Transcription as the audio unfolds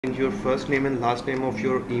change your first name and last name of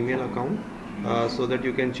your email account, so that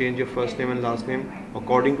you can change your first name and last name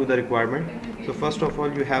according to the requirement. So first of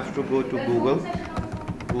all, you have to go to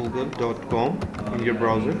google.com in your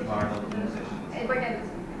browser.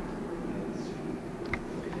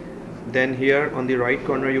 Then here on the right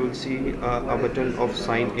corner you will see a button of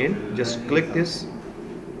sign in. Just click this.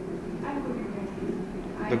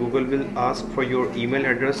 The Google will ask for your email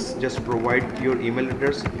address. Just provide your email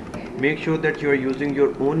address. Make sure that you are using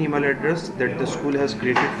your own email address that the school has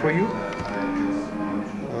created for you.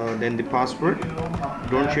 Then the password.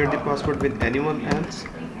 Don't share the password with anyone else.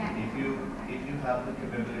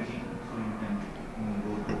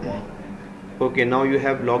 Okay, now you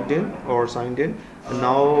have logged in or signed in.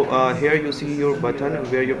 Now here you see your button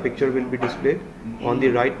where your picture will be displayed on the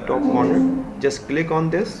right top corner. Just click on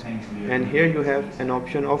this, and here you have an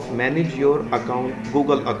option of manage your account,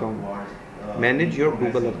 Google account. Manage your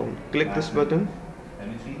Google account. Click this button.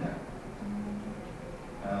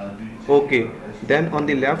 Okay, then on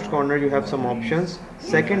the left corner you have some options.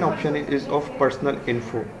 Second option is of personal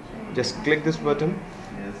info. Just click this button,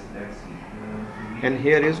 and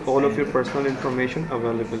here is all of your personal information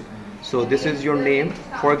available. So this is your name.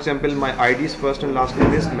 For example, my ID's first and last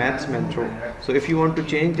name is Maths Mentor. So if you want to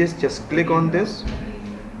change this, just click on this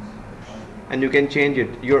and you can change it.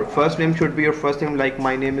 Your first name should be your first name, like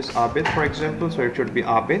my name is Abid, for example, so it should be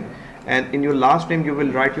Abid. And in your last name you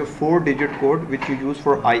will write your 4-digit code which you use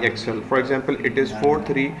for IXL. For example, it is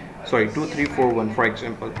 2341, for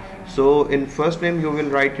example. So in first name you will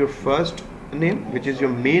write your first name, which is your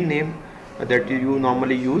main name that you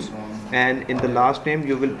normally use, and in the last name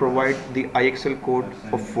you will provide the IXL code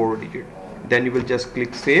of 4-digit. Then you will just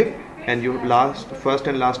click save, and your first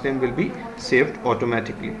and last name will be saved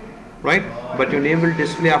automatically, right? But your name will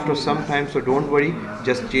display after some time, so don't worry.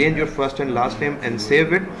 Just change your first and last name and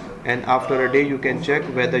save it, and after a day you can check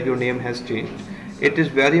whether your name has changed. It is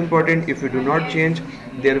very important. If you do not change,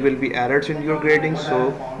 there will be errors in your grading,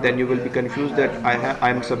 so then you will be confused that I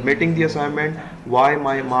am submitting the assignment, why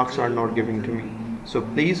my marks are not giving to me. So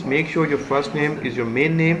please make sure your first name is your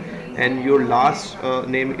main name and your last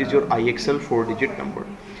name is your IXL 4-digit number.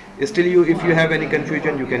 Still, if you have any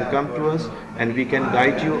confusion, you can come to us and we can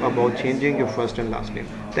guide you about changing your first and last name.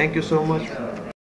 Thank you so much.